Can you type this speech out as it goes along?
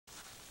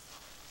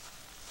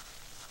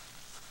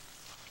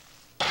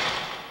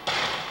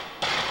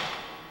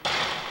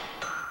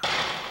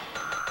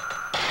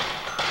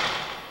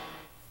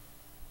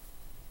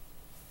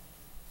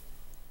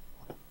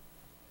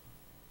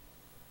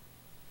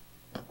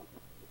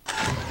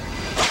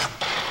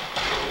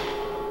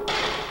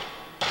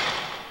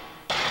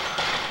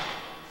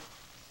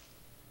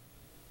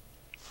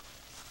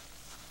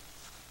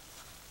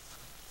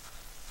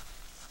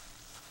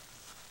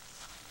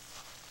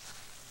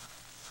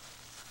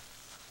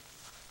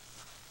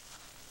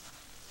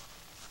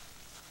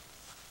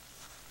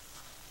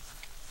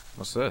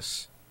What's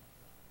this?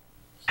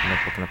 A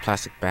notebook in a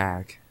plastic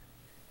bag.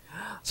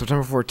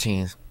 September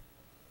 14th.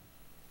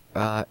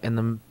 In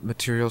the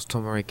materials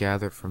Tomori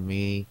gathered for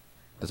me,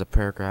 there's a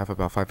paragraph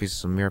about 5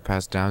 pieces of mirror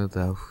passed down to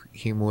the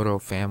Himuro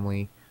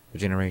family for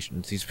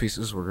generations. These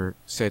pieces were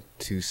said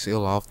to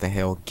seal off the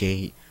Hell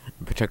Gate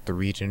and protect the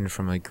region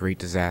from a great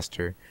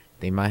disaster.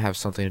 They might have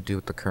something to do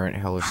with the current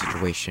hellish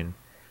situation.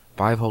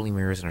 5 holy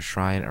mirrors in a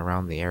shrine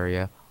around the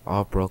area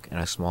all broke in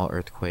a small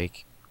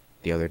earthquake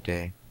the other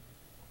day.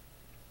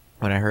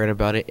 When I heard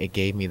about it, it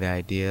gave me the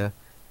idea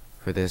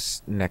for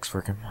this next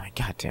work. My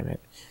god damn it.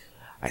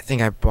 I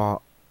think I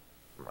brought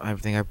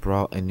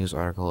a news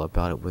article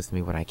about it with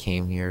me when I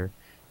came here.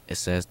 It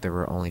says there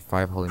were only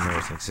 5 holy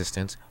mirrors in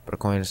existence, but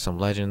according to some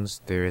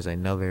legends, there is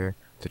another,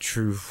 the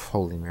true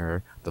holy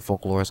mirror. The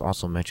folklorist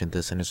also mentioned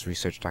this in his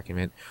research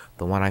document,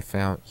 the one I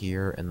found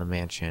here in the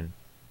mansion.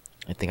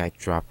 I think I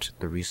dropped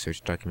the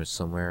research document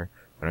somewhere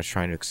when I was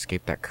trying to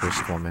escape that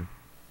cursed woman.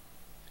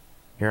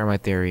 Here are my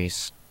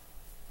theories.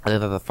 I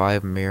think that the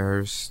 5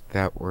 mirrors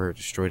that were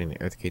destroyed in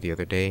the earthquake the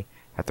other day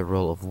had the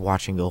role of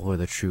watching over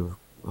the true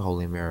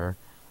holy mirror.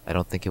 I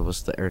don't think it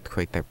was the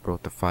earthquake that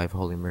broke the 5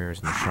 holy mirrors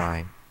in the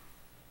shrine.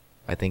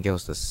 I think it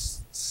was the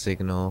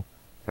signal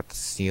that the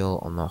seal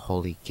on the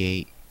holy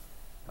gate,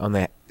 on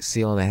the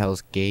seal on the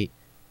Hell's Gate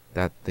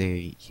that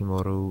the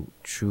Himuro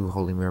true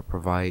holy mirror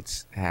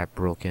provides had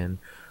broken.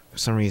 For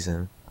some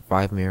reason, the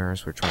 5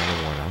 mirrors were trying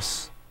to warn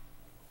us.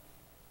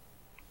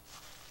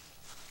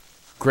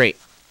 Great.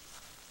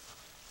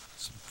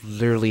 So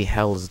literally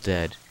hell is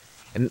dead.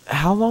 And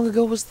how long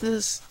ago was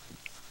this?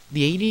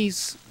 The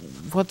 80s?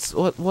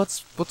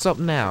 What's up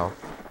now?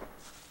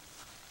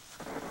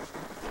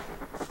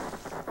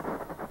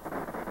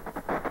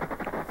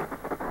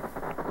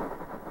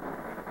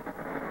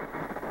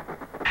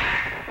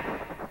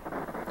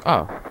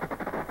 Oh.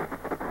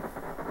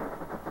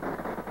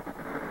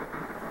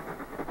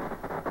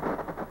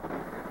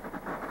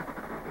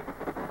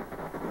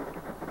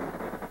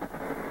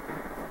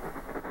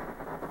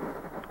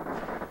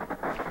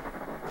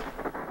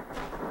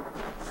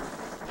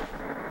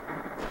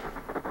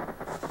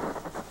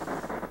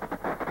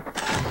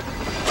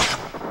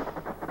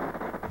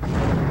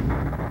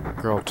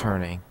 Girl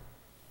turning.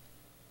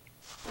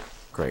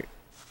 Great.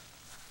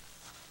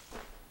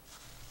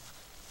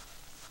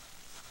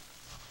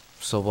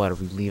 So what, are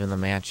we leaving the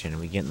mansion? Are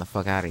we getting the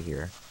fuck out of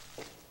here?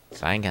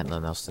 'Cause I ain't got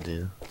nothing else to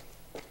do.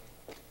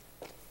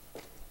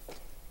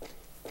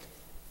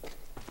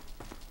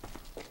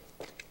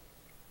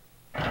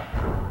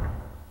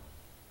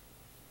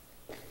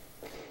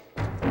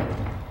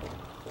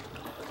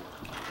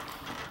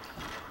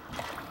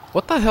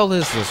 What the hell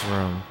is this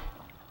room?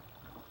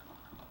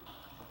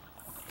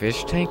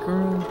 Fish tank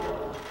room?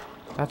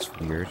 That's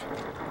weird.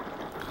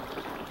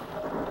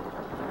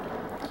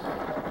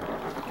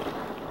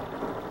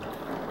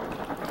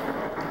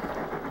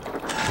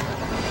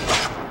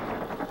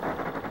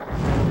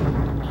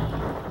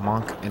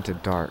 Monk into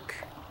dark.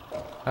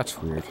 That's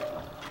weird.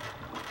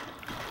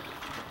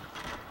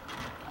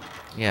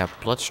 Yeah,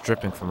 blood's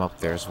dripping from up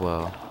there as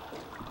well.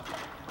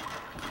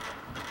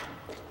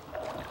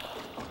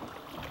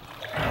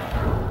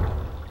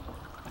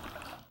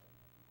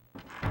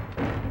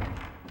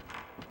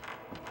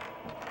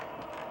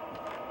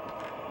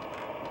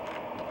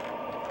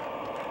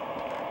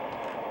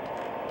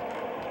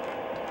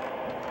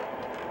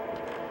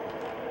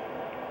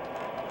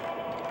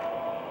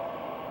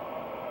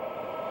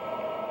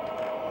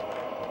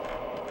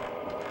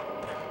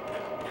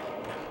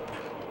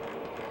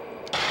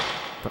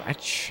 But I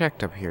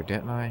checked up here,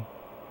 didn't I?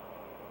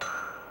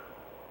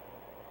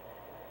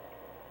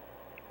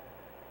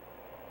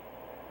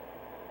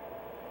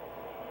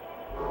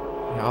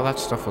 Yeah, all that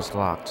stuff was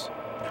locked.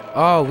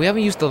 Oh, we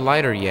haven't used the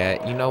lighter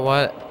yet. You know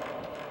what?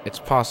 It's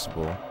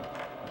possible.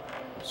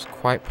 It's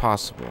quite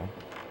possible.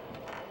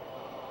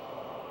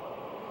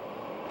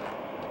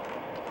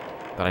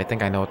 But I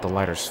think I know what the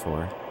lighter's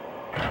for.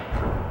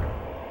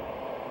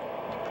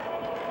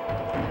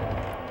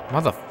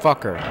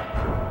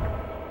 Motherfucker.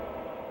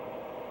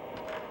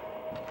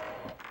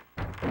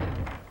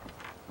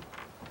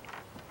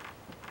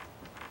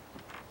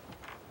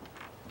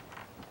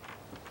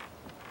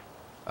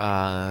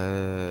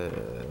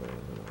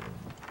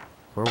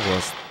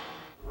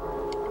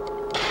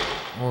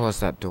 Where was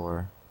that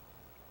door?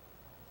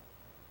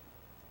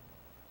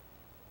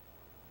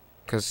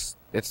 Cause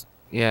it's,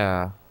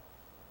 yeah.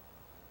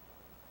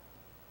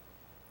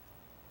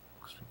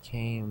 'Cause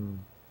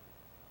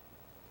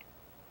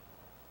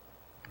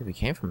we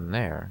came from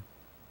there.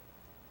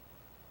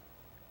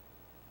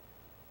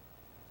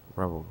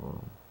 Rebel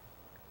room.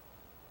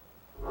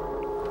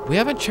 We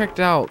haven't checked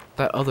out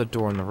that other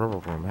door in the rebel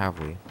room, have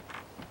we?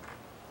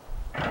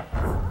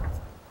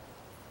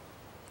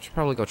 Should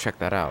probably go check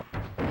that out.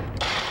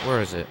 Where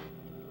is it?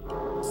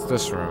 It's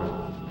this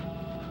room.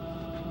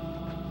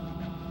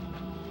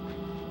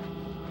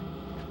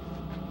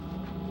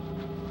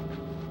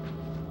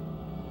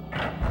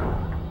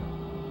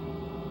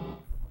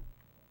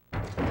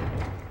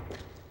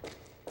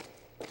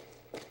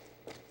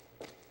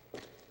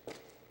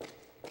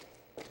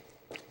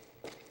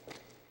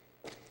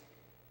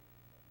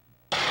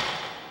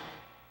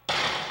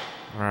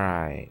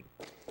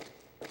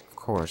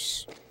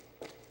 course.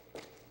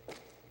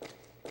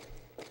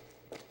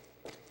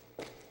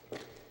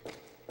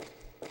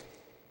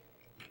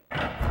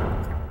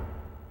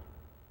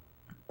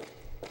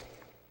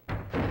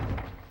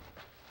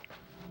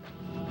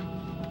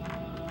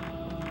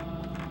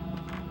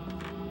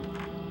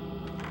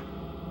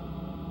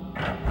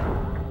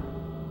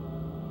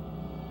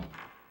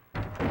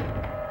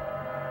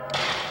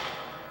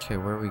 Okay,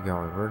 where are we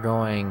going? We're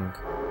going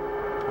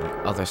on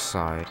the other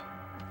side.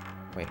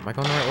 Wait, am I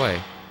going the right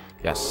way?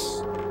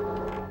 Yes.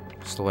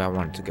 It's the way I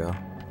wanted to go.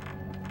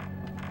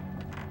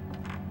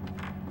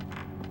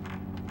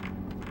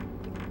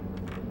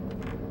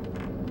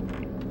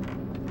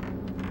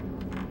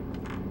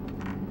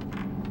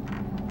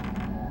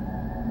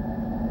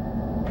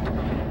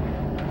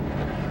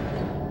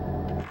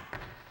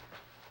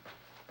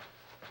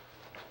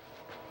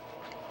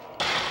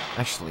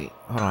 Actually,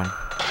 hold on.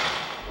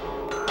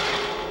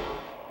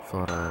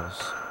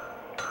 Photos.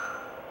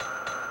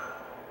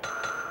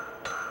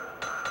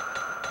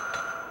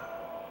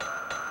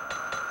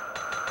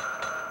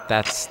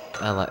 That's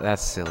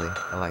silly.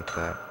 I like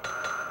that.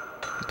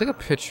 I took a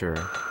picture.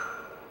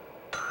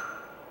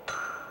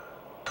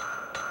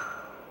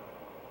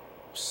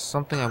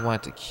 Something I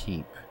wanted to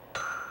keep.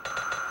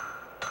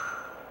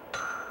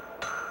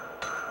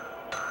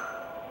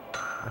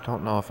 I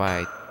don't know if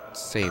I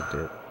saved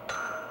it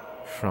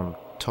from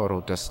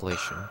total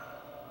desolation.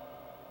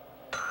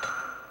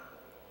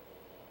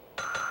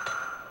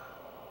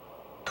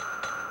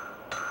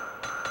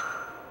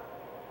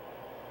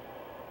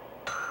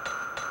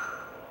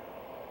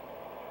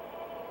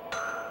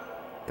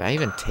 Did I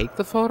even take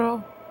the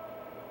photo?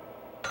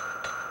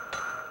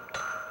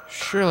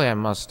 Surely I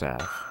must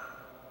have.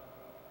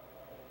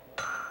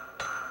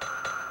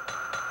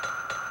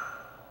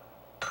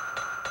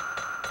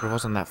 But it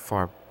wasn't that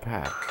far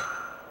back.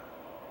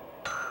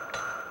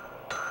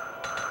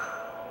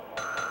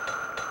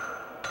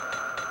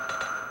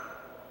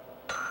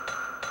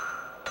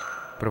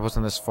 But it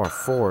wasn't this far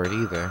forward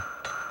either.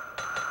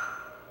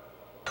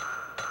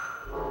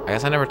 I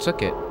guess I never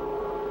took it.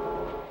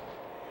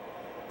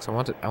 So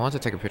I want to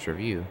take a picture of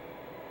you.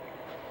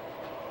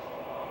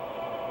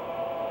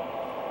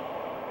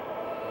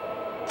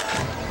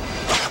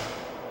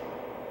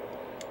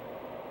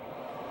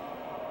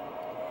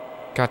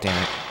 God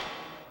damn it.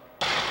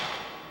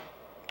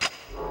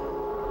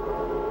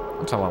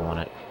 That's all I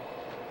wanted.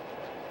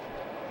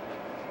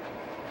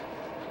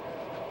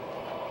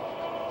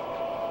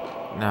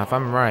 Now, if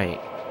I'm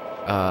right,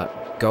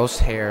 Ghost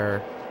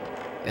Hair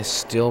is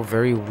still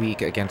very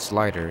weak against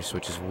lighters,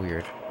 which is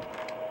weird.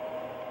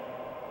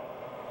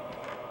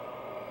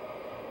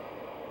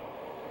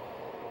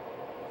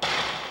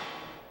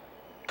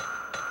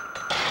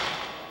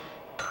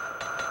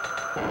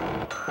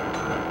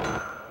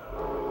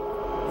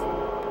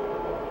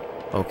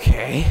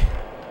 Okay.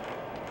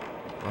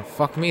 Well,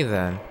 fuck me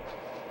then.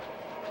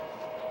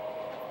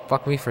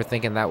 Fuck me for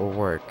thinking that would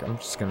work. I'm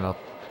just gonna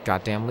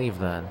goddamn leave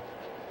then.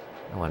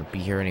 I want to be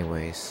here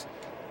anyways.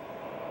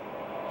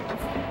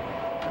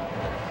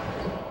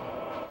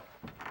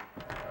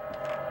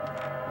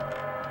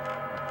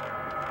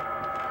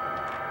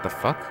 The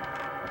fuck?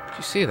 Did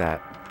you see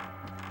that?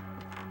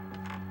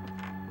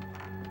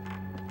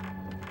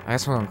 I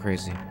guess I'm going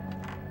crazy.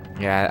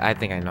 Yeah, I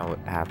think I know what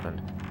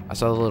happened. I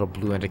saw the little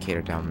blue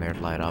indicator down there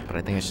light up, but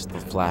I think it's just the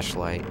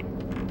flashlight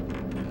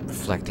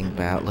reflecting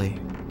badly.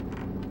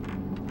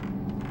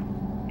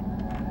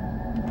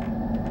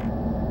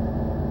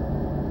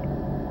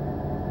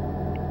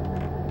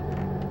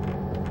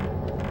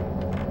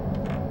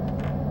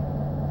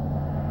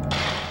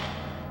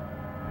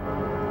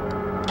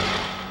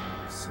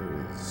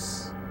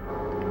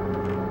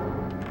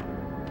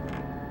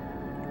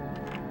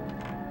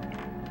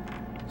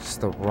 This is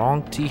the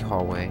wrong T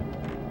hallway.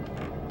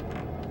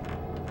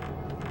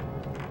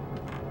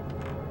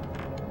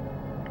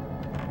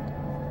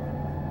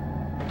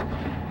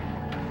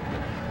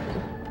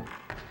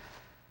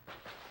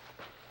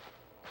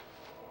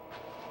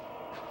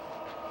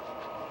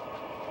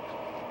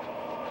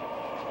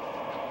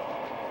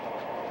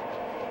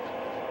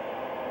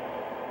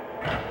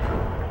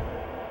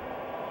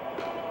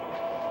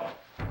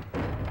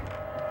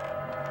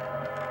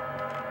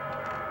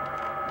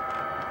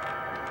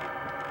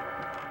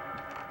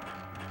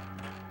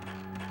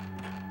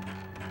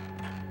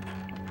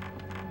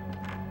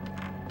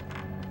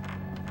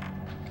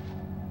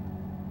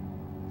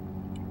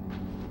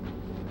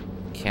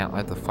 Can't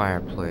light the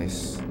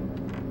fireplace.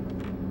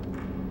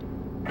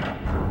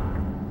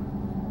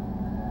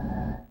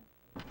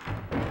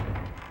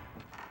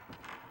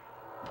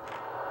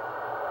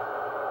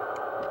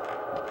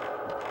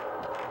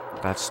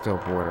 That's still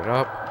boarded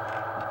up.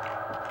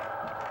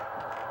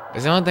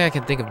 It's the only thing I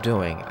can think of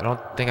doing. I don't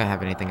think I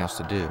have anything else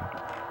to do.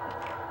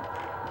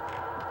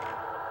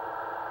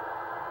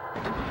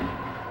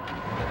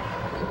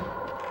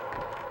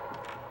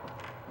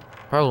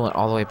 Probably went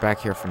all the way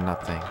back here for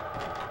nothing.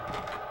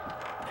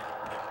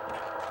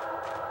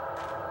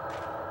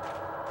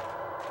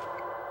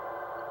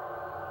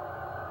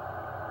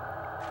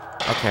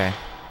 Okay.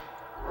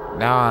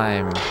 Now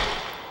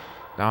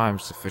I'm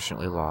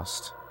sufficiently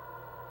lost.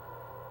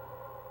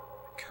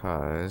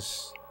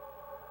 Because...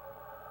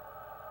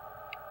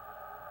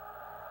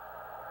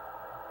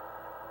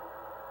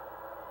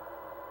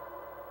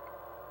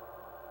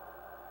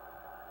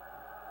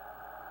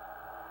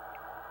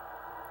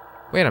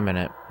 Wait a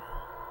minute.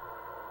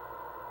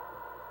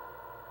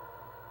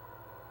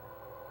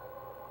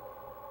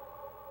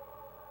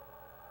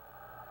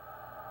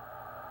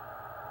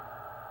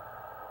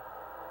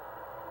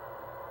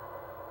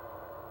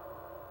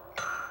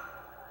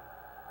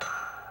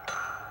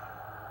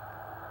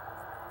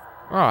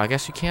 Oh, I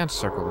guess you can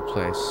circle the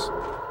place.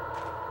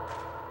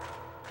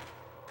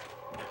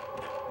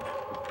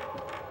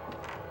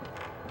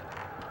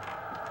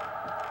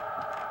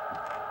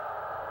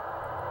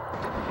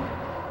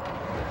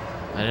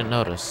 I didn't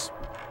notice.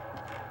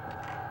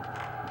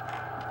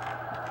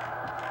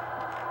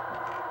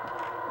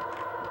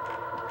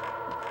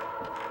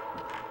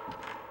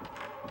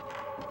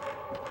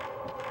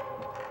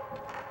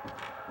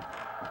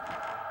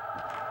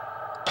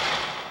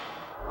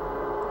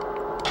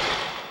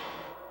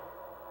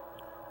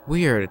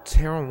 Weird, it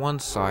tear on one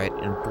side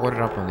and boarded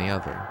up on the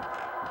other.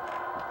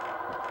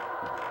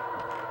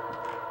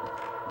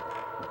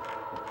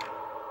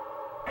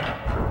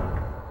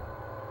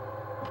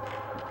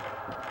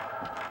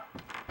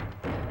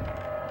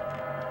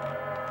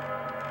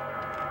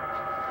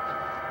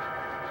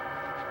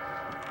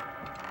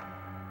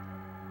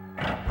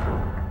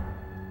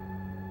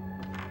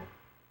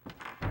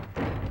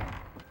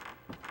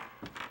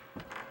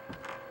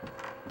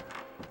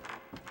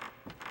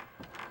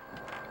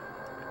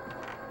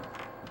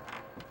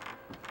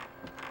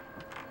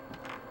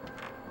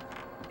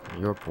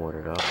 You're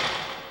boarded up.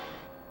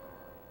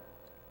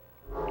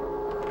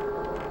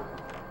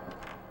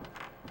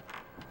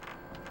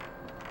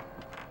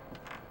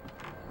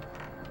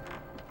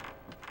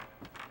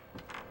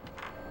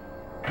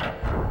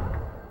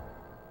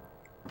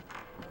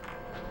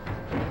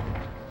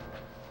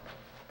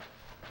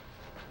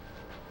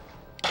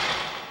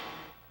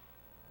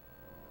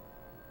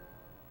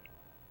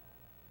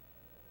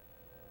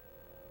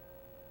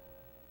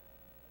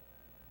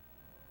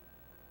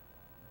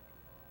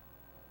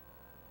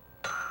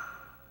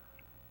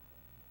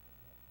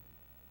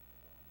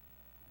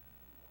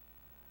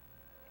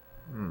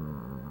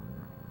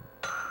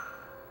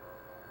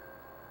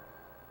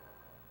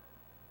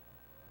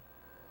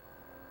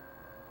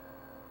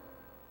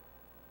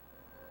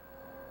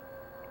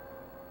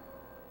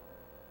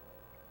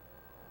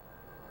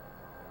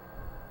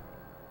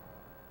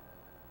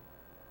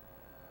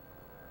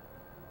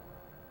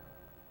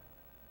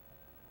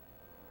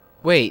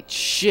 Wait,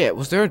 shit,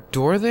 was there a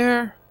door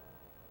there?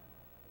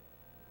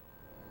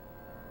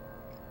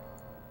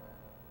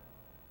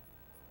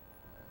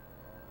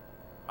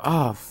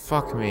 Oh,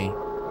 fuck me.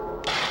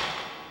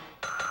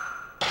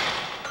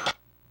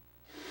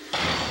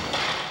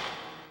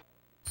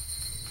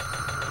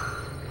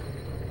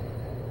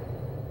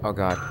 Oh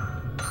god.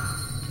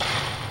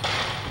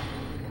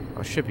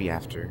 Oh, should be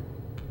after.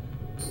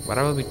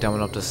 Why would I be dumb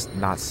enough to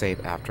not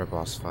save after a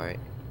boss fight?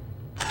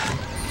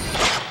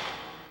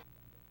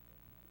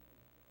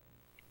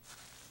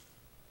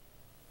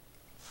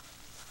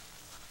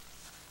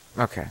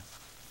 Okay.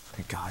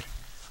 Thank god.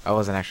 I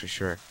wasn't actually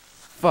sure.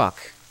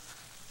 Fuck.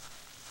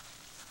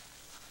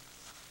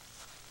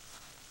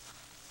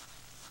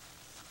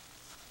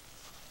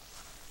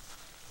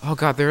 Oh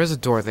god, there is a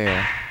door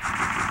there.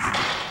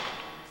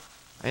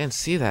 I didn't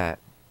see that.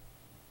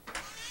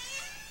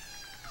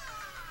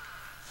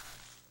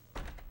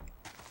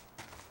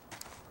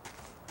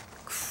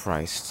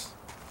 Christ.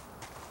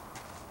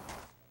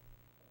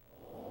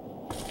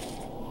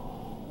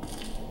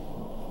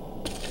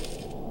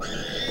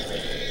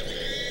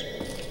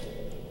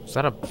 Is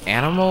that an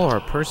animal or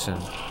a person?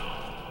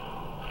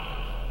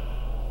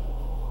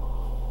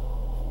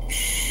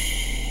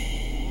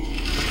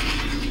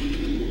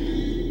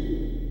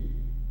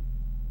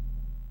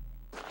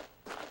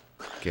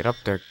 Get up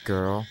there,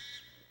 girl.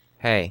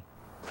 Hey.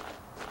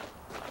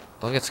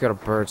 Don't get scared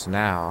of birds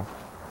now.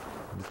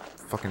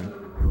 Fucking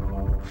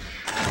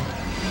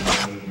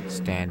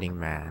standing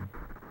man.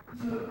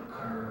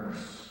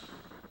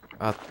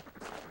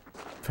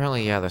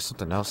 Apparently, yeah, there's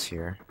something else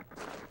here.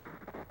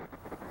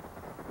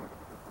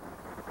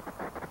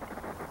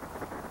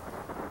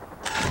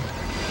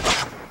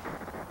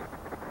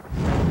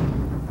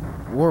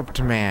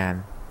 Warped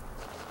man.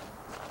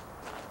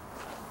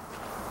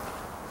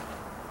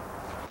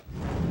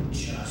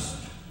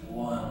 Just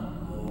one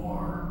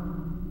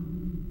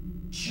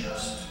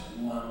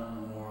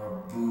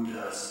more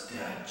Buddha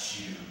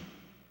statue,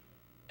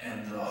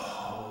 and the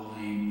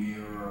holy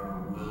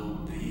mirror will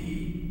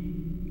be.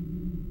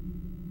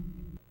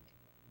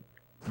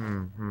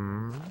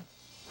 Mm-hmm.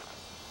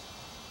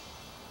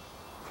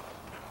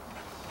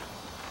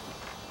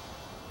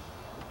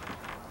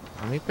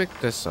 Let me pick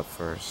this up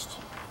first.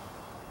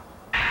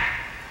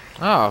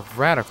 Oh,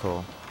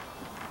 radical.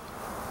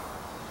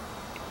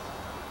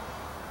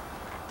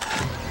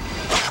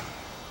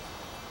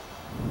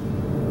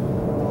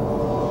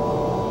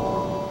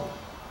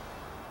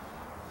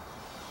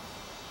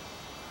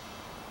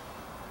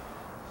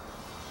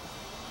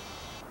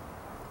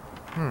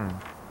 Hmm.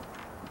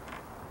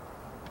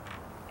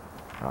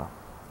 Oh.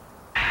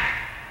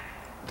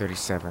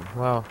 37.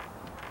 Well,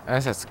 I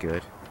guess that's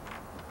good.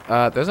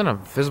 There's an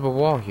invisible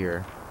wall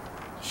here.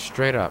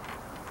 Straight up.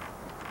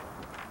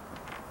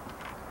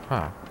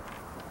 Huh.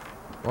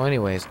 Well,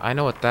 anyways, I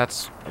know what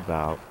that's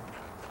about.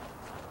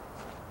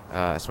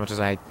 As much as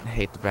I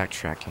hate the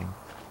backtracking.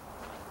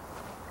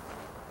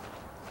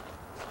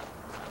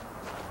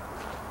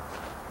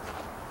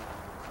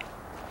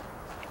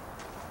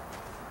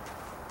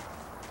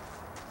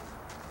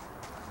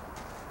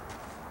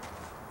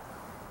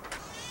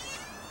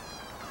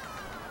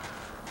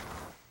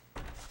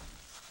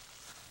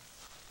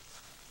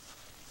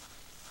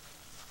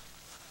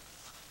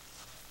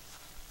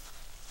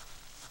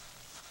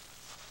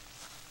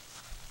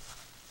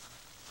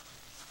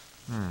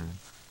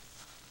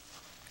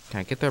 Can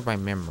I get there by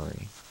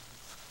memory?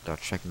 Without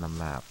checking the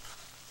map.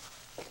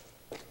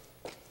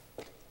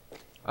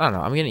 I don't know,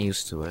 I'm getting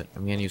used to it.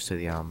 I'm getting used to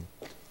the,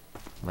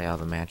 layout of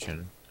the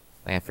mansion.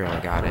 I think I fairly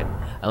got it.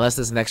 Unless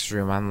this next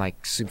room, I'm,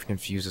 like, super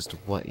confused as to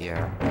what,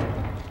 yeah.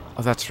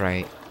 Oh, that's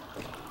right.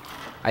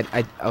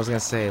 I was gonna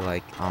say,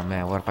 like, oh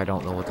man, what if I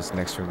don't know what this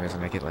next room is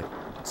and I get, like,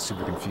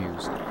 super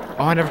confused?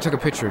 Oh, I never took a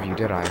picture of you,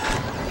 did I?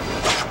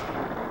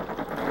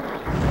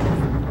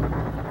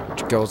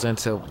 Which goes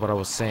into what I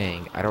was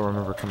saying. I don't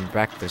remember coming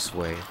back this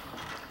way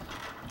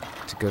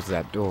to go to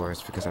that door.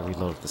 It's because I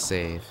reloaded the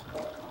save.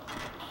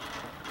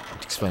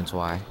 Which explains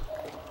why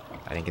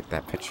I didn't get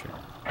that picture.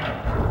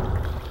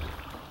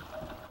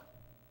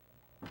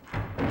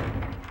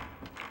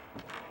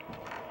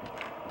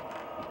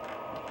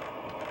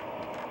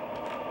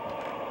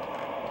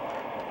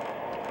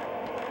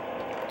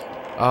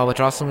 Oh, which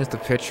also means the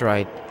picture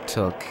I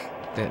took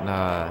didn't,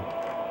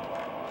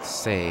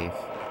 save,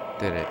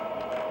 did it?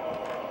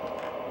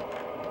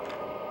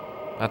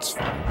 That's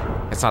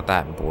fine. It's not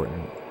that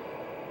important.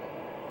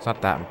 It's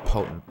not that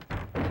important.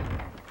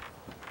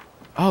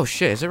 Oh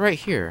shit, is it right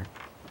here?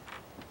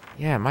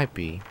 Yeah, it might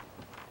be.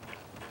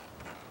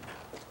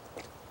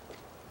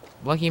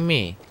 Lucky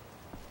me.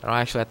 I don't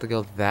actually have to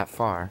go that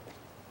far.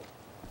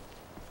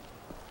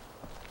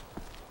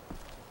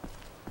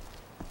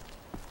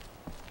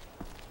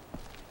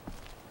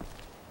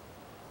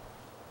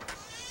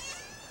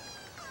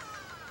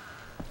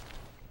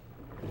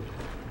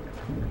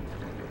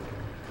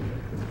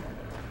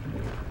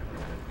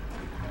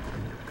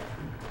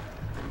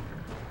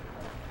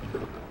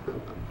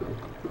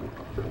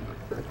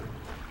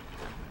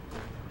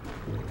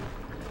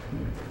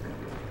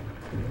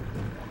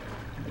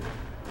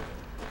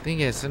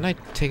 Thing is, didn't I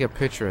take a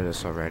picture of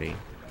this already?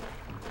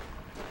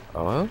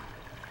 Oh?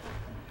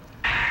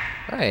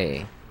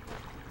 Hey.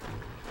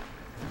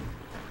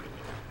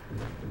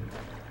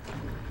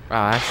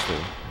 Wow, actually.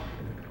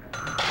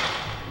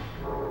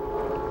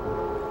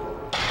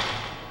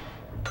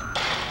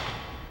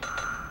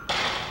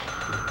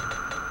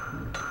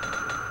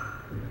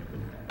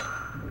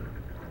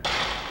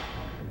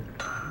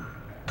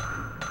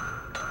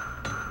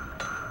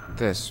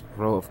 This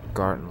row of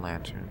garden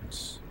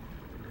lanterns.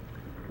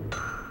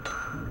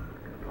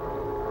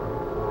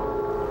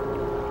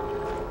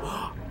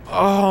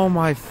 Oh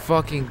my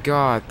fucking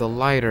god, the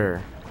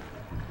lighter.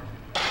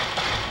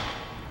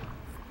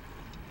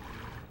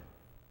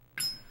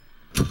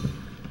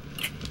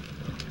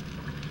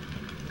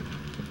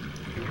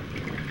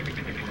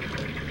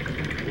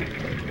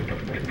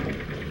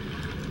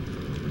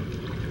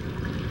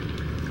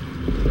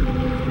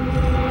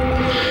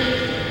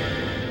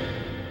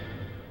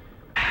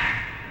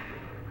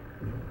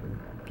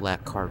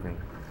 Black carving.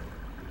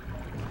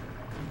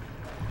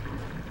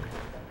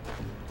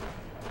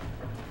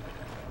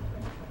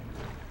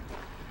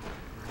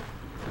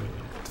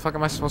 What the fuck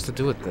am I supposed to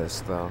do with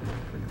this, though?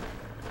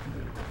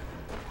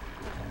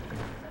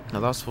 I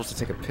thought I was supposed to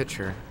take a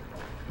picture.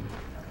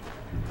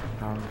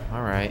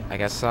 Alright. I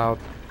guess I'll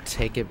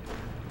take it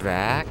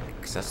back,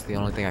 because that's the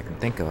only thing I can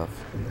think of.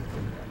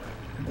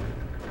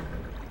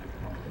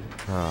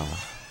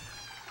 Oh.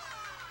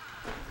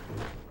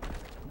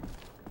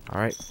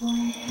 Alright.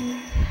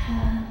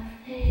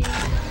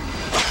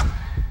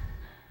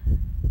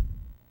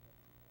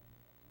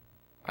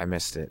 I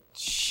missed it.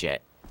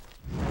 Shit.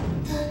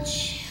 The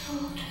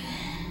children.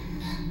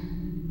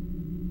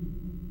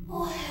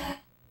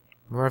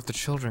 Where have the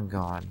children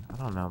gone? I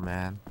don't know,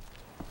 man.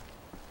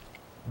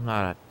 I'm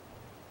not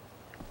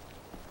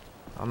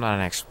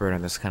an expert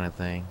in this kind of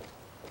thing.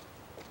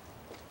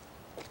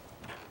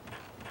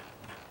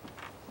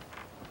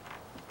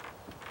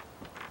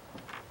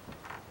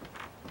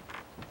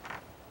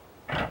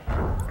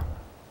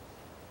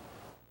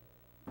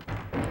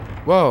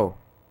 Whoa!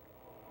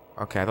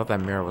 Okay, I thought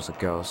that mirror was a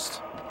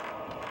ghost.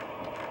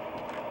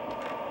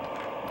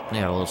 I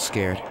got a little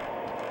scared.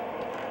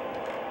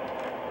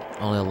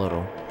 Only a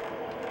little.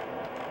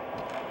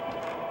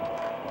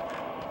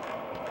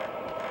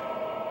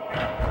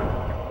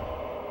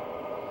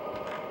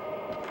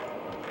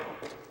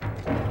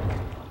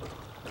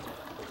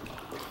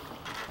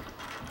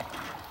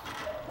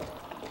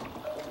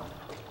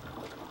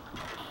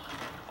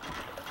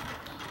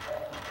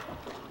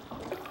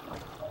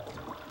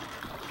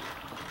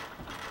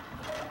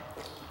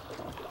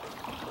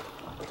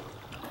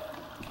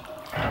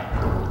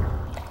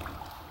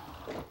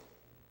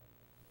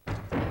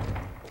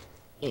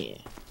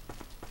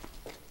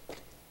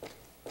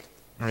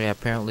 Oh yeah,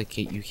 apparently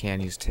you can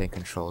use tank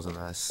controls in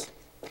this.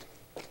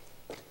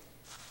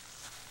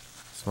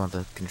 It's one of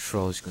the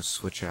controls you can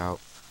switch out.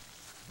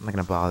 I'm not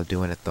gonna bother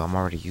doing it though, I'm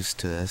already used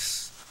to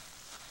this.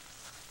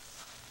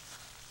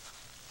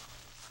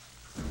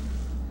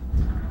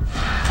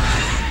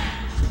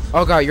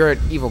 Oh god, you're an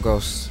evil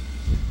ghost.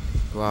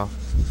 Well,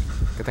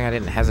 good thing I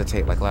didn't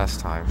hesitate like last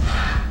time.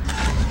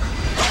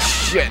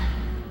 Shit!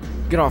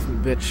 Get off me,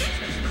 bitch.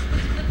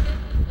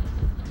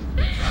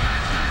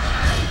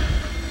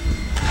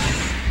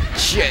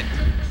 Shit!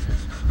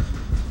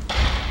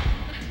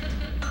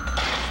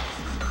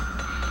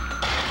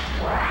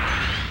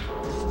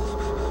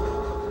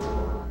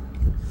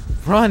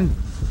 Run!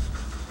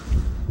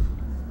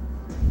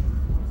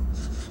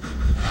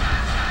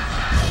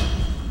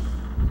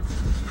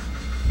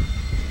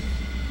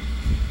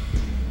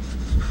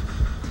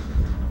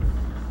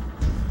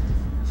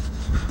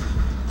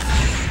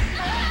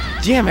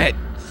 Damn it!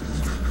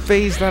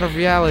 Phased out of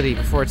reality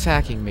before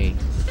attacking me.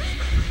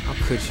 How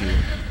could you?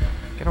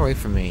 Get away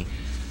from me.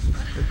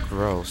 You're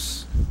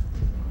gross.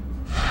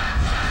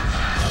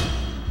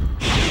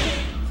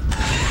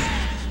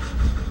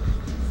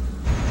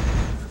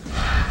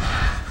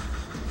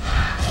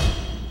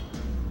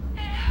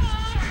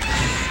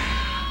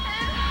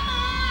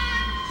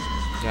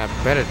 Yeah,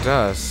 I bet it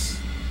does.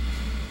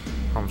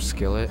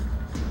 Skillet.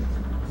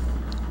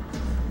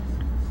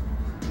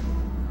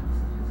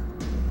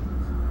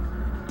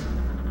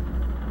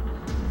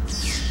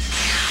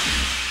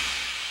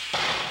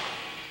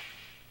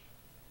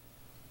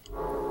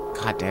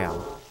 God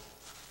damn.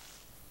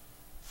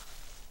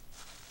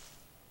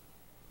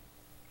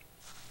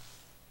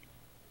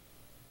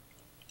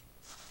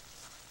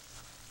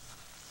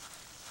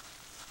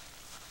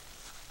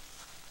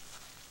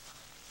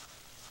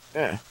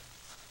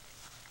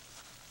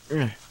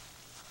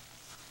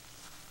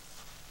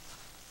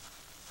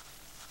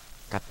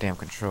 Goddamn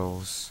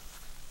controls.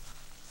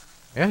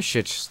 Yeah, I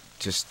should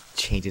just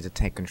change it to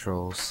tank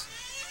controls.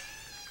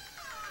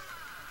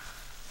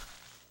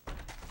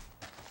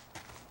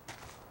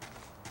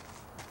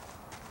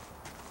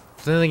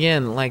 Then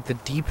again, like, the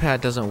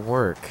D-pad doesn't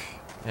work.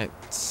 It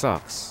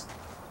sucks.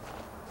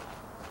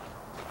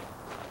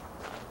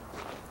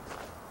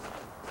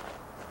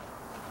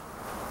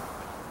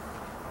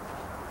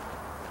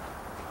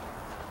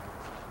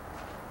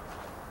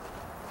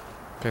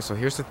 Okay, so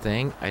here's the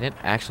thing. I didn't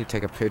actually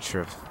take a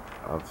picture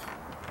of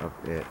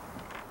it.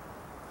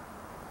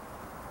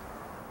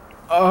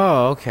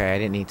 Oh, okay. I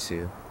didn't need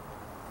to.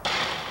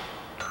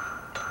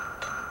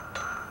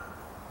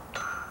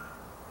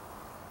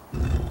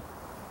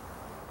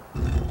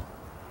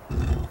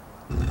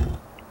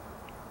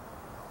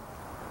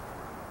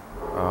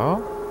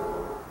 Oh?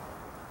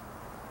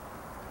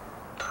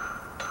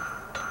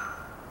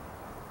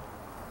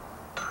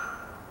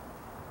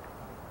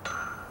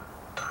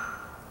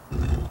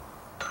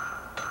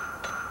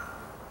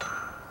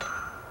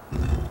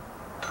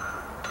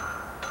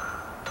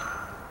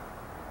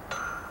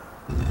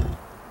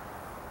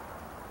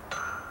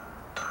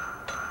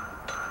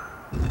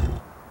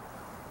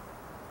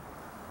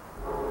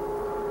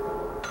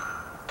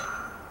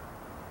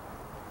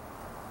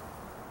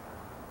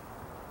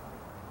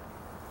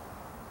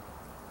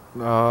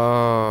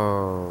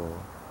 Oh,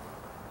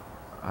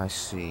 I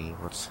see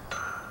what's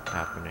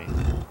happening.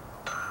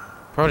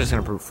 Probably just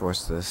gonna brute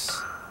force this.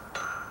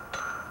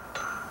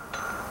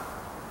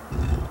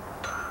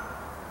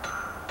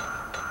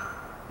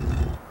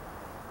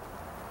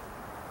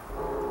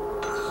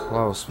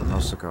 Close, but no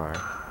cigar.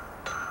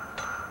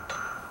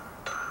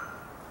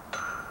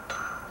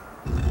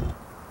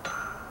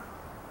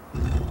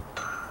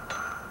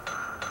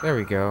 There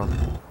we go.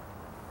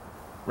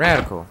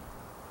 Radical.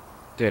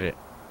 Did it.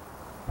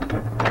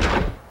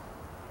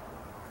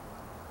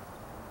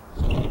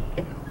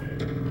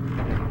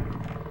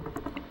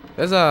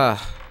 There's a...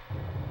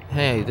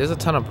 Hey, there's a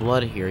ton of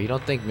blood here. You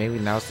don't think maybe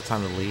now's the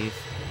time to leave?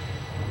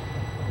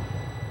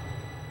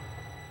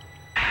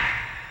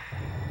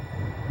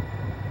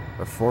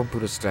 Or 4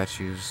 Buddha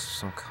statues of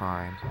some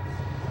kind.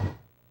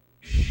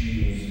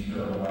 She's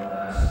the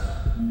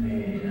last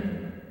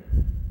maiden.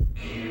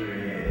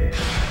 Period.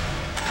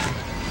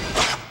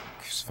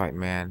 Just fight,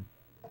 man.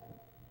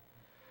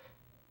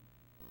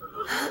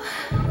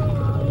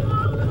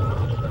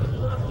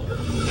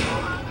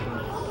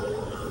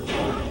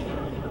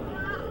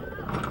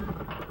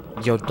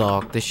 Yo,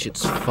 dog, this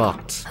shit's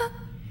fucked.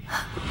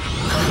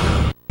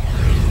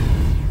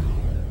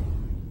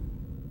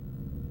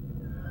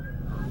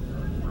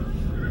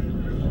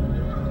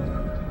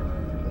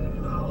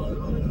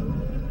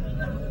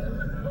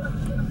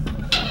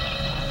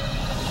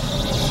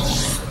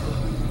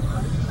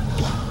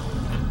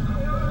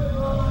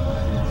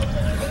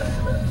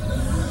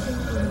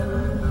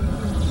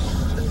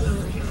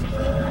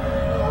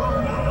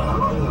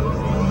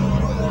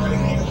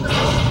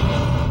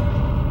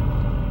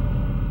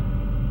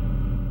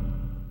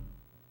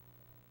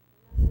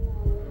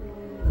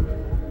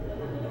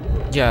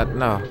 Yeah,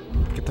 no.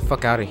 Get the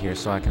fuck out of here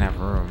so I can have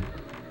room.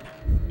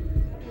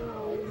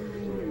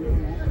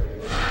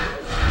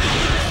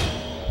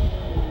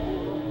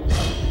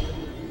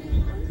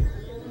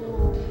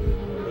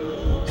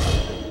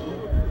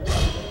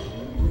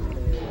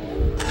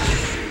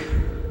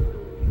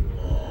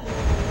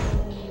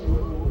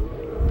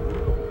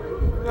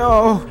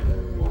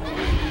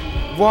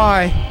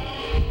 Why?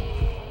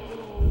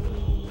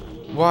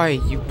 Why,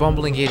 you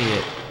bumbling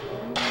idiot?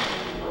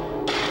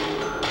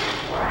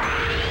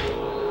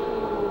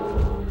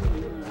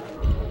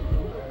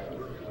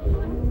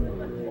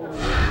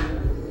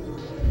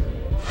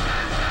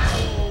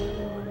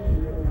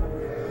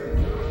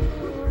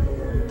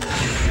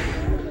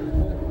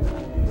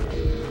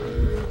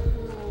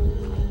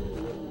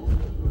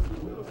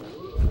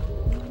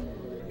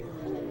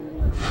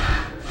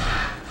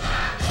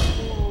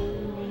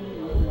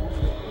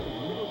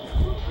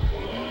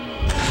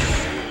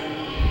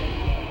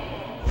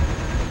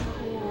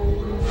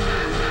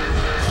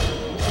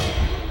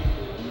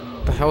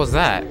 The hell was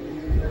that?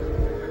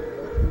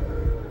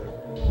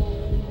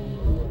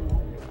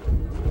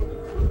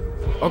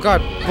 Oh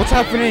god, what's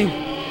happening?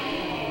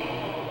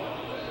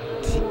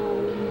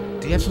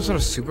 Do you have some sort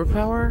of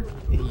superpower?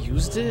 He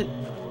used it?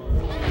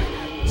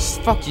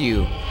 Fuck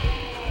you.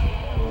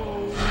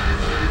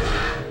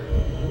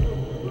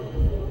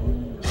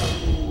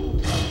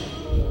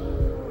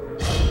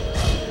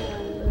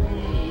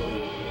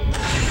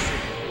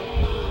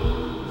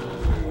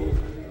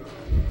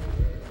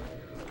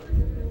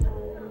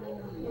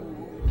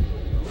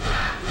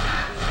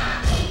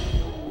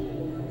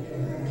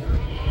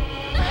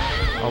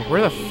 Oh,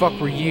 where the fuck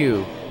were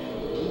you?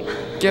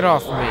 Get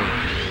off me.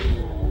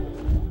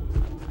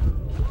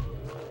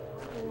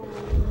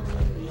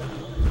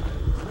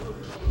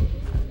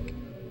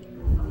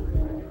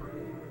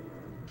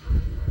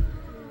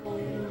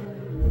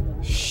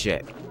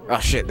 Shit. Oh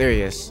shit, there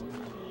he is.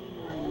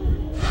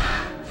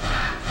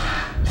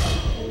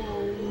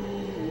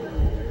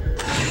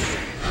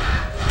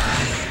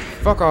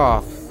 Fuck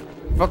off.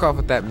 Fuck off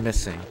with that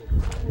missing.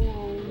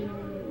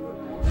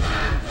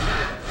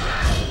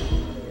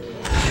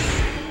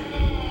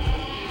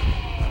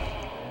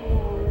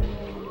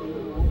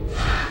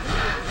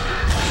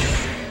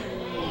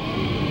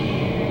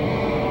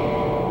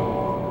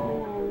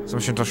 Some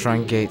Shinto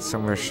shrine gate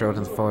somewhere showed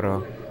in the photo.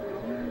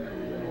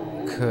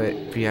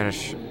 Could be at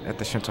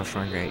the Shinto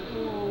shrine gate.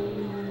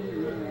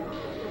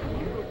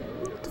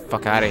 Get the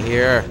fuck out of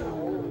here.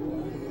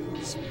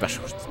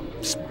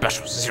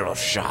 Special zero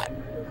shot.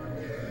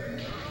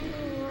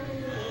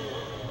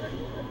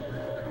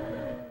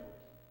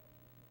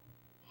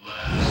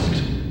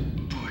 Last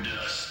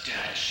Buddha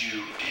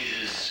statue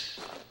is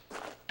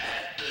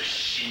at the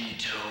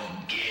Shinto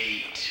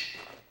gate.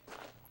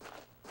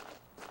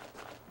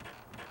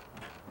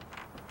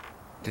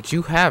 Did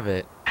you have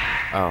it?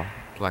 Oh,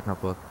 black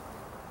notebook.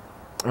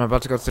 I'm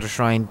about to go to the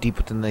shrine deep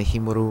within the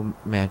Himuro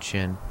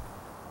mansion.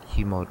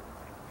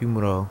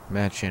 Himuro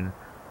mansion,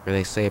 where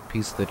they say a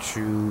piece of the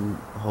true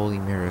holy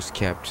mirror is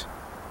kept.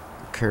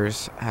 The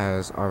curse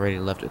has already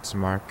left its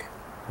mark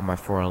on my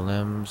four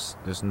limbs.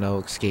 There's no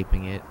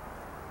escaping it.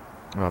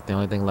 About the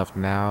only thing left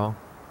now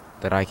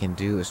that I can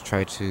do is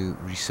try to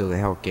reseal the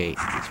Hell Gate.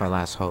 It's my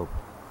last hope.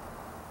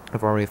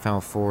 I've already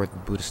found 4 of the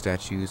Buddha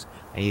statues.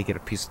 I need to get a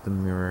piece of the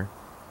mirror,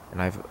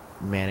 and I've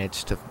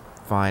managed to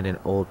find an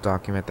old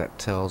document that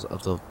tells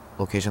of the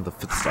location of the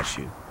 5th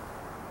statue.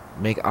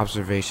 Make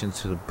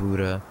observations to the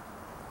Buddha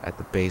at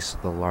the base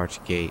of the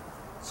large gate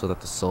so that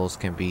the souls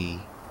can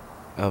be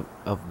of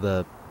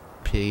the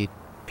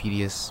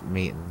piteous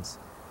maidens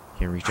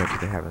can reach up to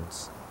the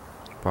heavens.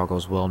 If all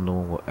goes well, no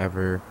one will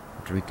ever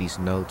have to read these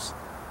notes,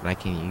 and I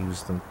can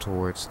use them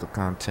towards the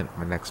content of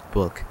my next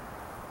book.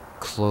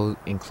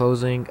 In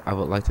closing, I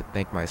would like to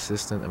thank my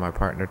assistant and my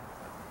partner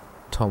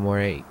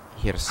Tomori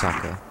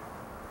Hirasaka.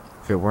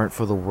 If it weren't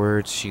for the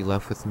words she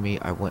left with me,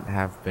 I wouldn't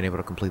have been able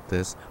to complete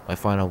this, my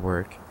final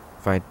work.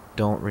 If I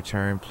don't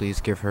return, please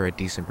give her a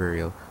decent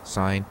burial.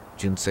 Signed,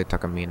 Junsei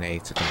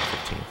Takamine, September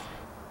 15th.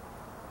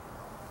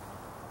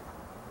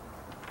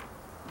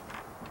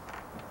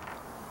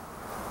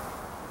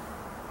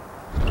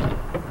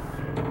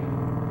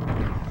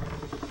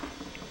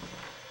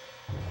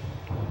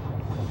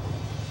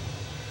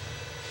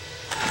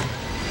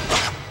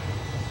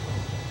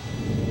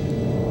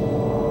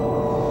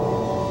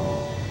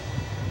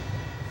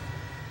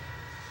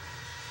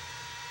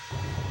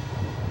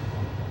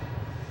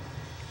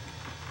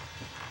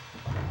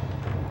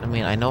 I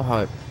mean, I know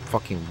how it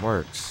fucking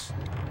works.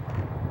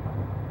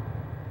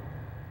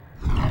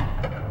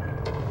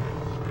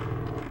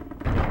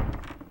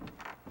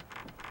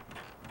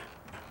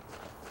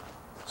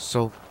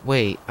 So,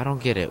 wait, I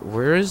don't get it.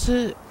 Where is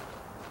it?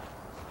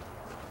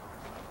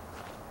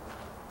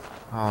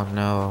 Oh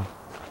no.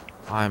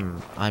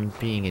 I'm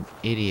being an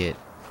idiot.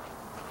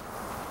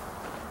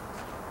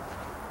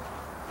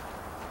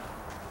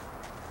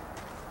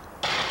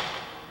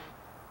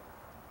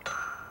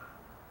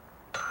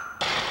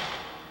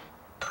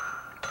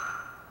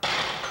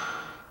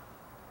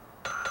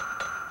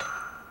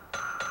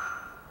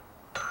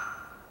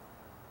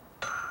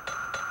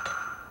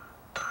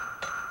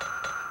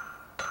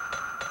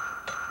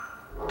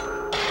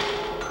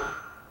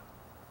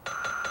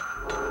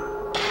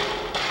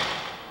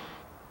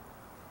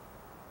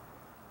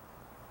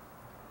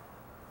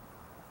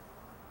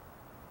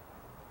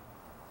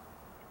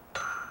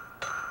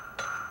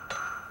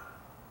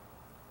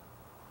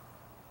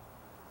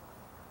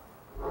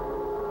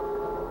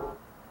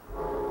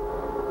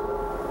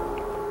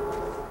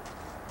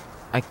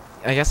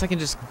 I guess I can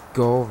just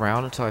go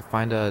around until I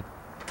find a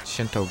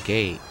Shinto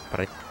gate,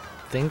 but I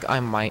think I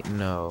might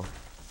know.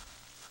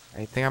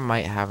 I think I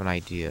might have an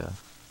idea.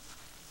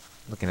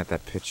 Looking at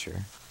that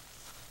picture.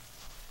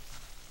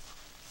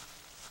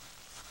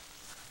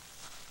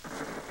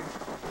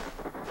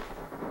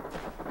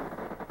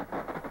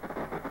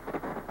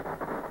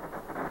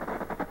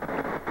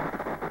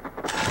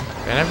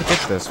 I never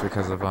get this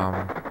because of,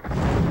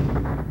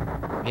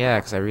 yeah,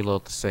 because I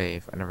reload the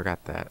save. I never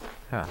got that.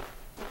 Huh.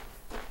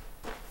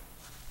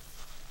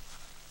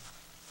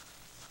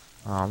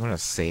 Oh, I'm gonna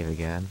save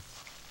again.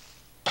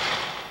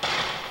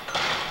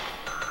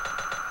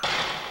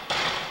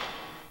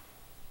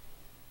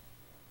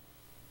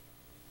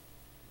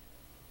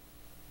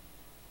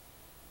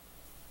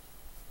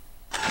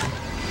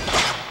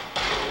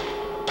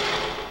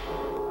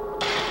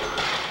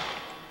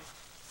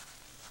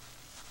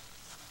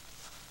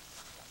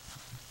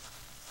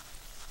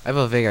 I have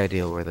a vague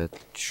idea where the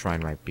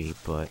shrine might be,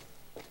 but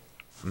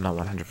I'm not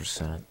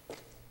 100%.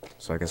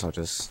 So I guess I'll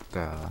just,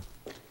 I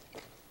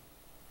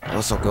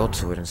guess I'll go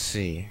to it and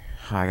see.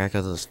 I gotta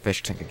go to this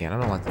fish tank again. I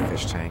don't like the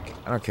fish tank.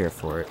 I don't care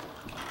for it.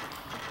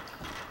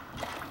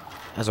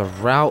 As a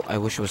route, I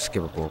wish it was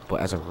skippable,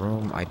 but as a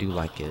room, I do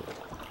like it.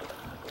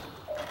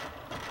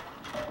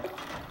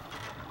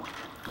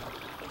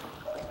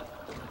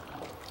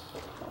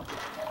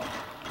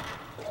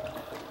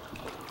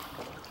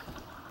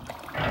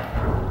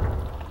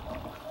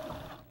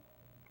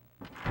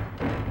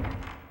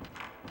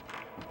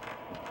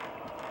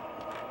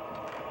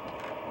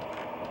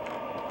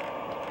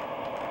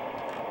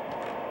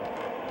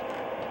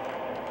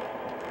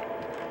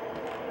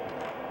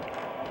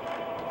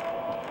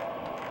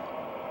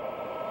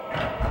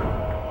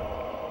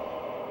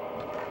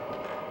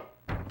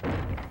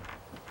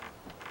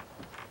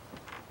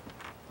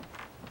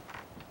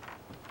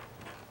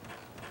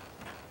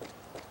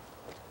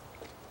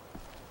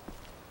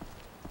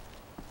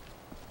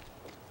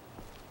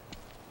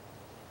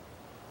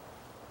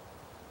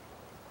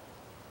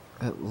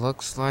 It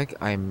looks like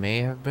I may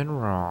have been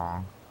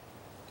wrong.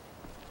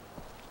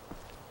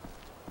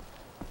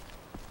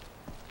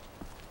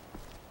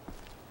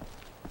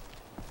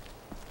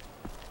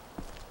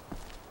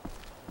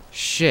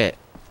 Shit.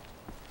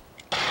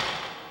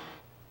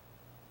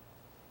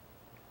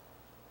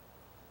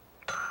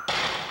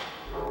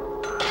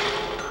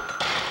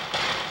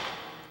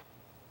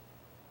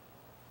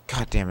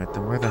 God damn it,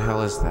 then where the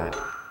hell is that?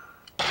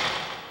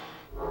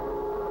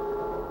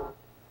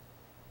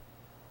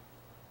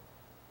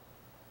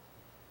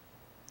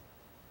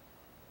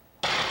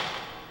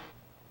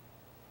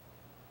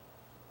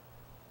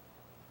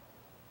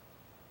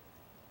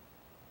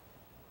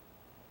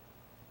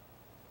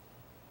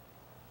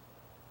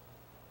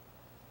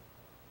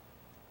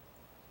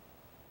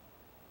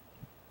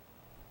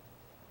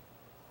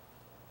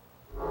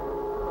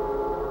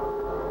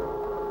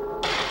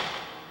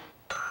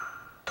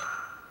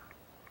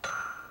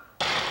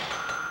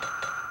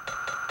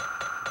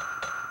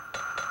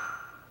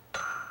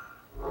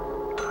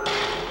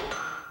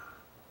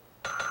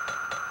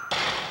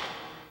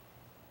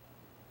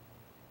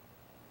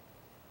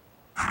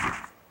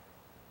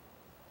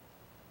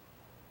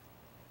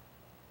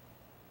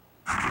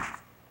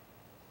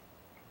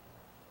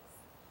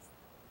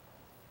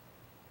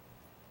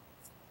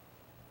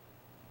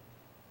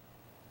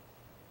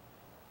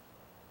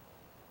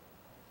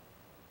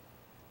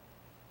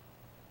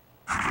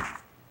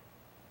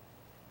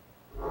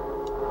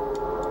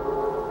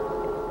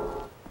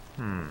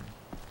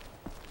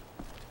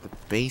 The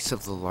base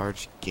of the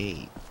large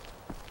gate.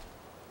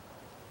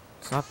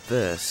 It's not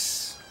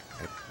this.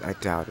 I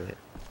doubt it.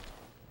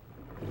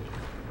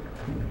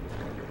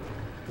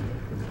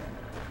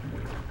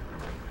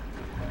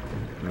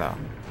 No.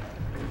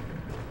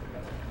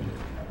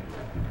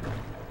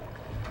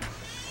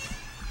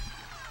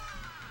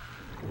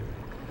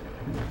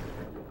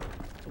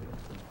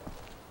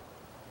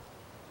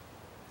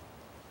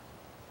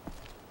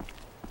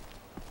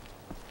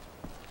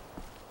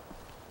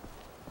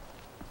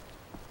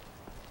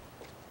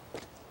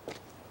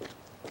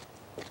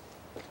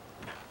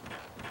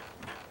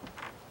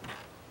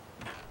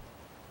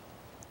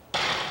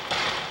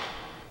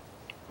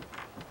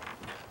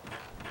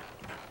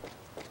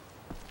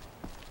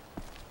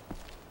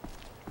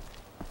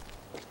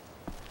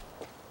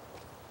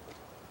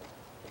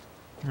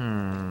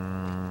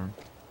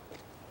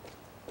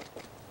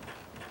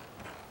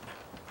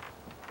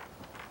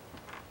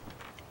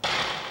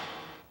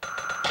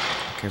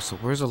 Okay, so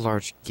where's a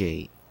large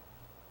gate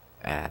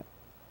at?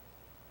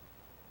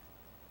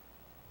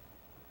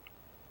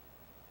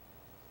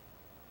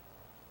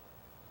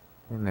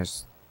 And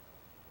there's...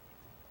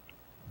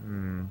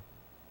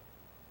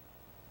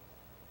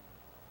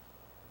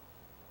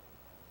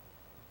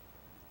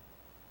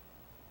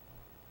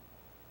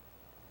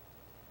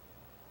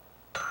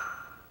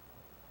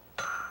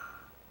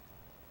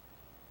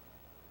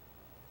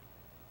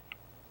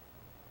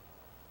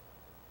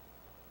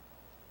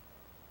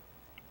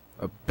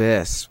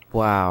 Abyss.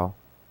 Wow.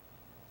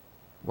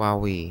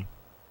 Wowee.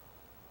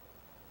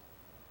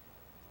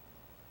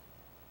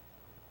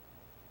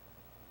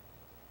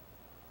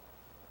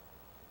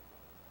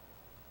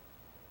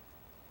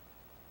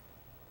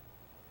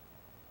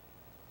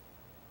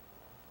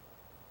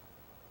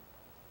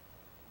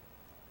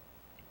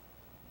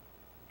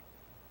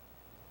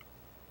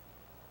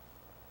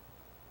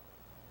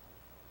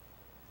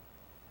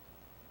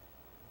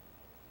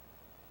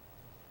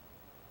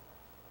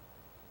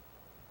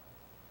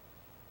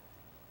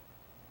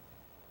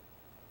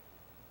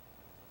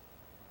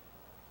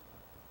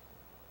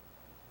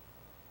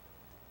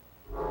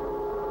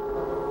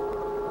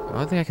 The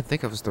only thing I can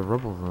think of is the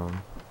Robo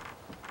Room.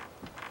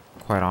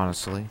 Quite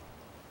honestly.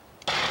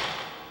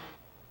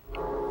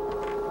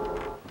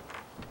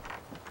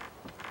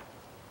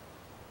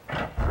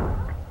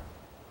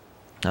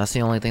 That's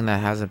the only thing that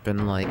hasn't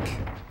been, like,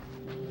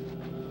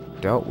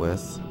 dealt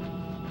with.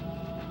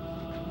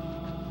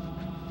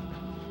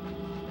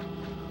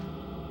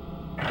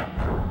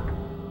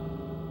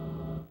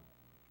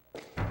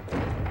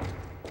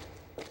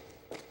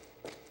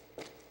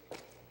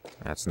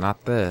 That's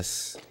not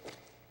this.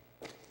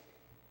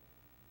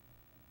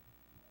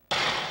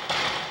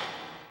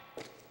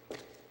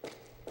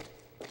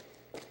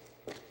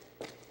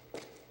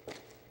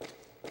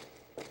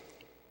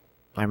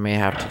 I may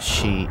have to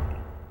cheat.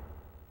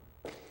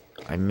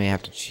 I may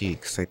have to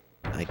cheat because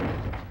I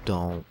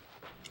don't.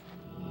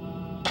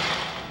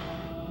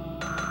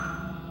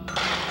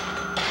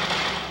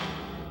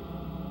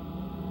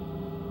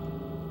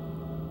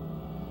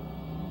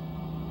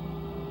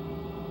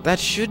 That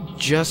should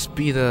just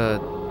be the.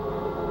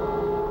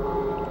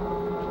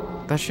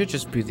 That should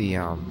just be the,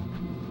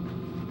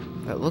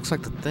 That looks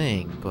like the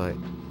thing, but.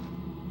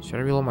 Should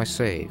I reload my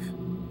save?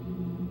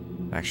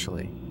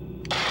 Actually.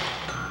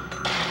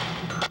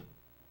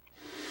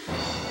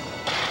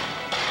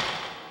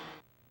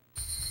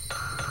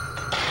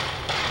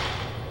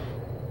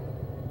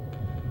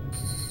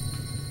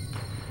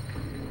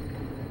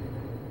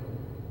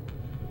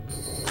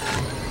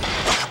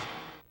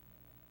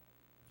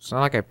 It's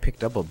not like I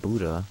picked up a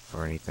Buddha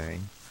or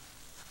anything.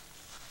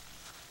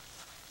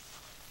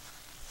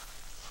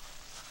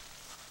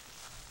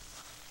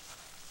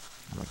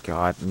 Oh my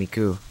god,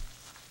 Miku.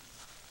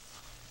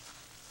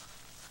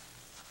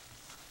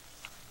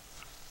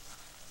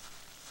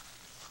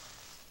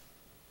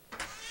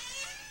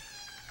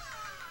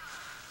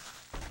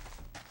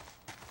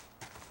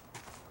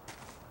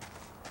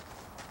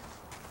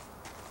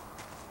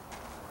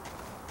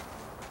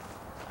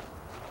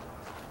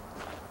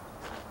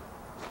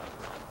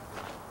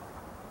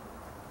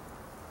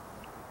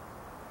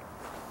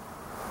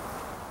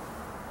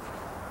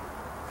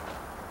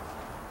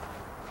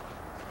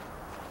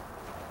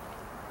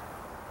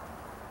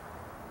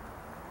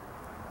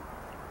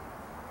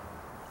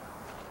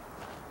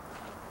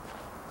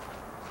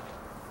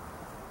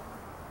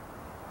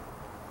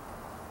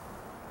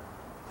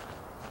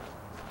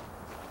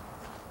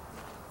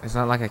 It's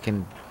not like I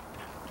can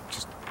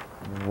just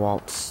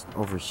waltz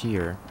over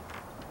here.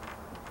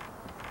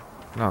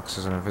 No, because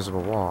there's an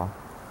invisible wall.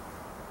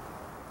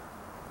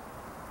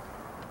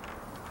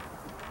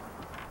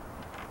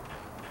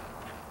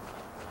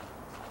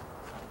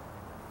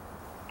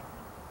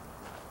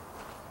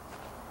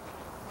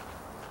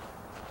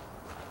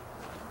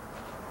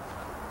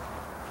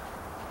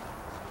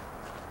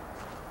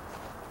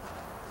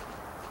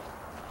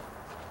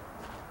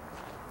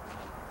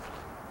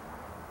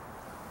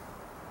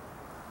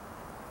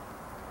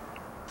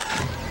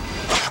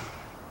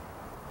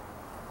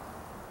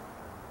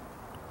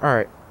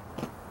 Alright.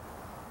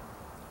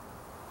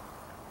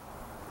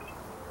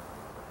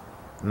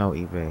 No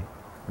eBay.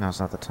 Now's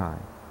not the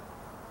time.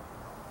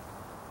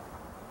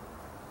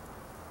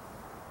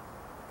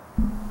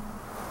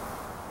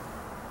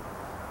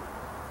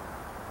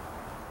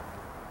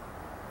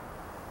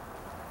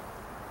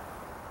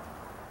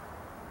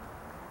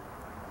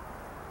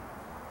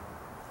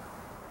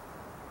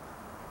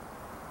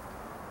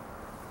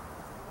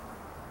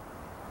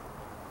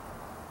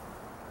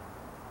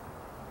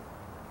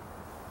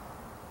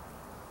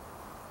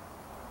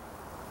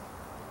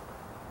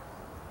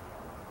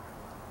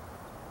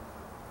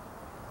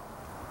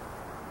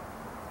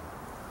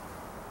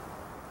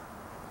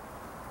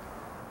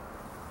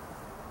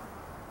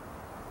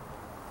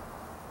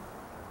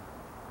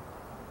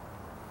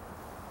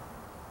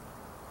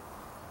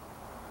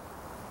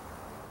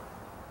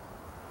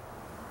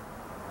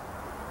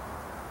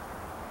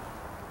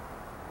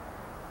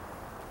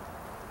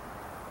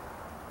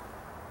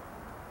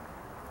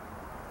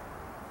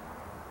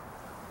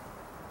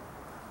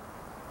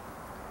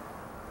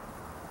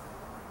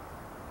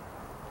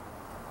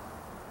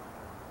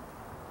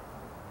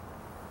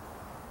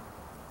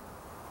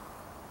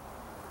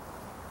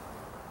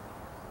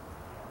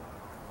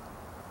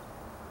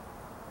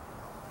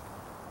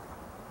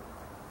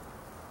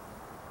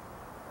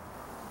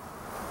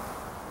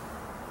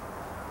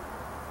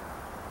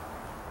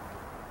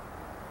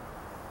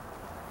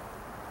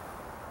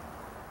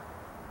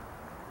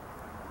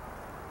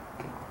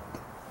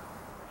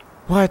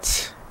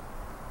 What?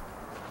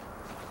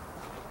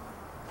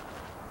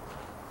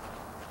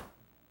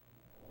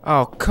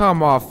 Oh,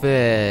 come off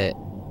it.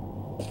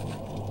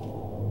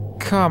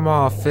 Come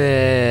off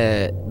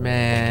it,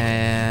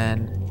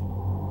 man.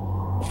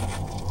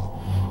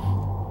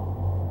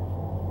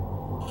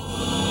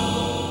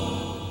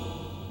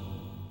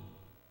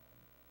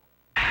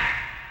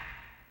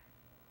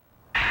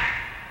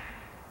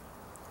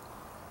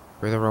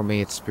 Bring the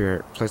Romanian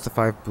spirit. Place the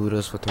 5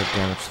 Buddhas with their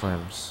damaged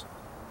limbs.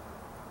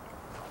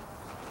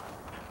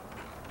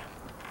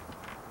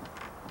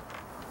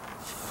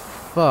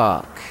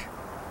 Fuck.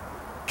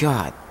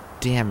 God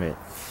damn it.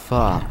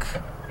 Fuck.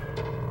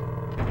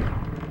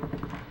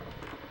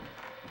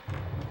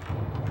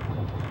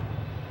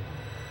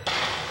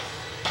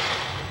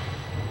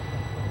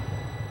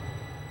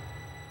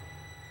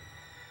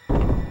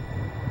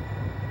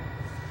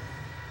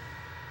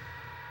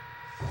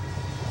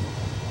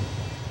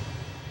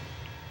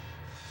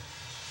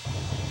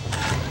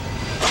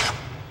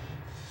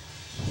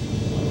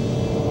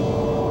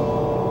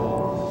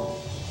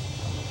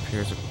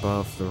 appears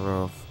above the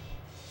roof.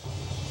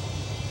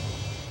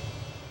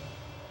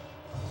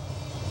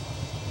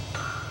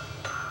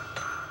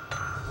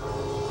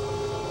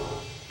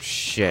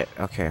 Shit.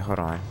 Okay, hold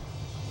on.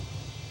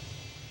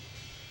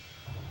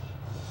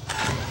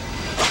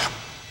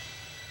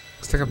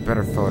 Let's take a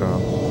better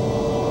photo.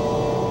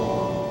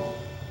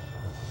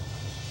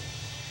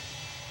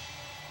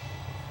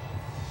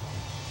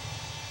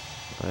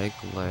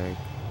 Leg.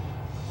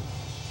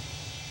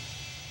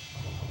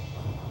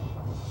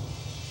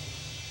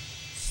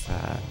 What's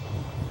that?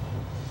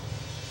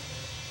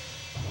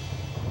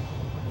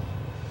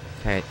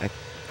 Okay, I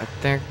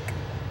think.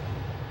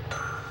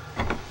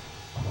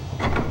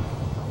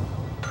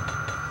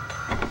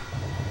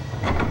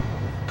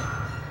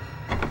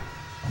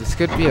 This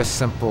could be as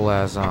simple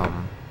as,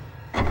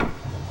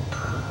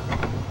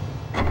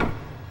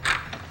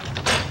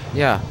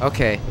 yeah,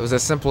 okay. It was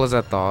as simple as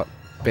I thought.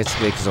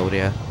 Basically,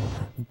 Exodia.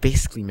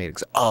 Basically made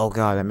oh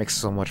god, that makes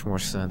so much more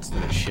sense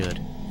than it should.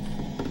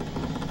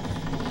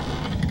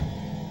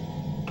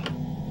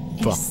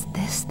 Is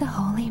this the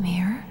Holy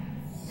Mirror?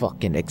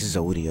 Fucking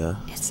Exodia.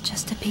 It's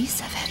just a piece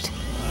of it.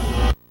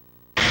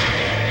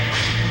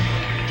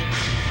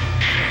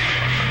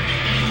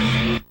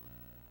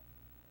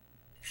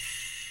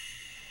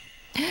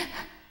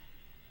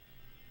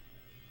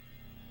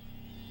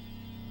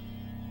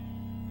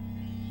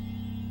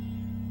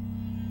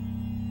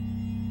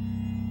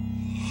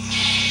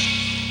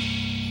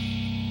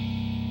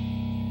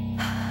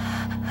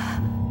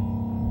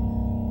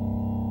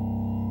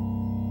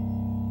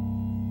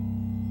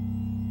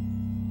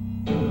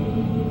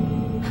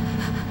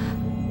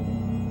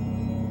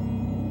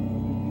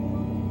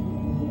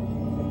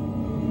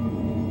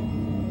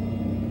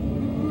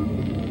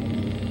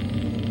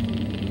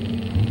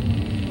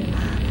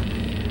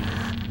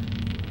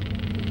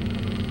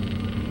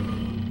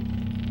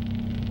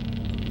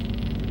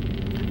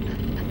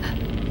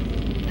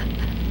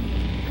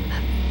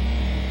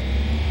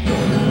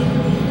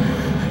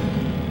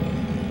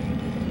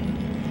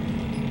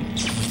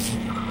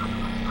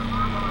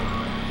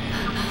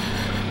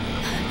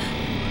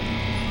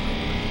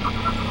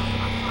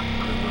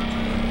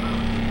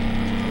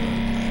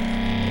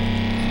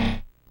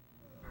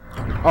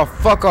 Oh,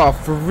 fuck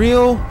off, for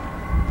real?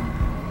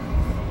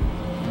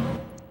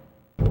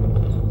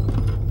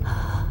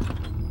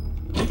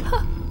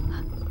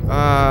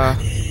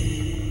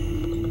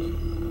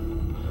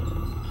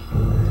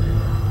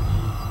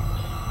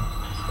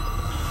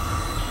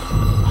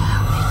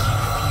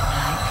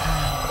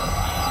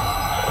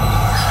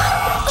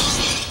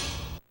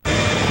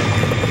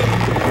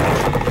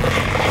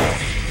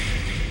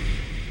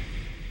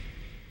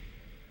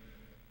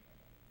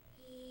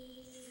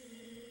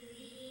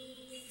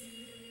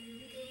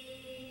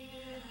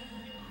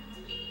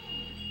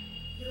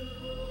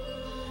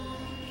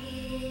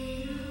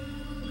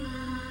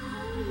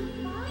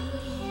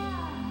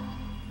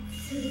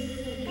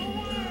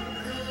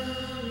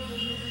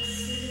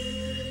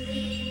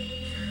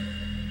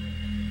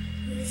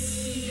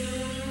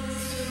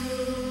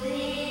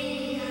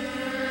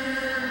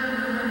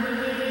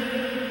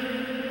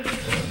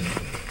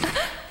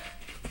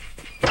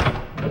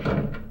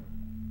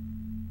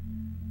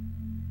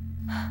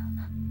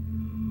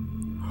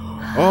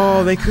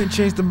 Oh, they couldn't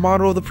change the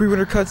model of the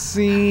pre-winter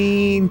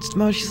cutscene.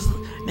 Now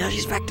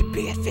she's back to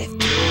being 15.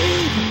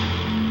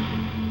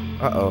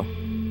 Uh-oh.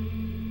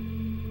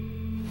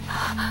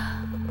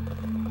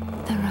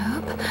 The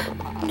robe?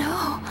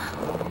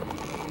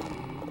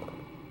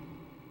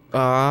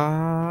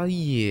 No.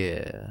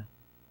 Yeah.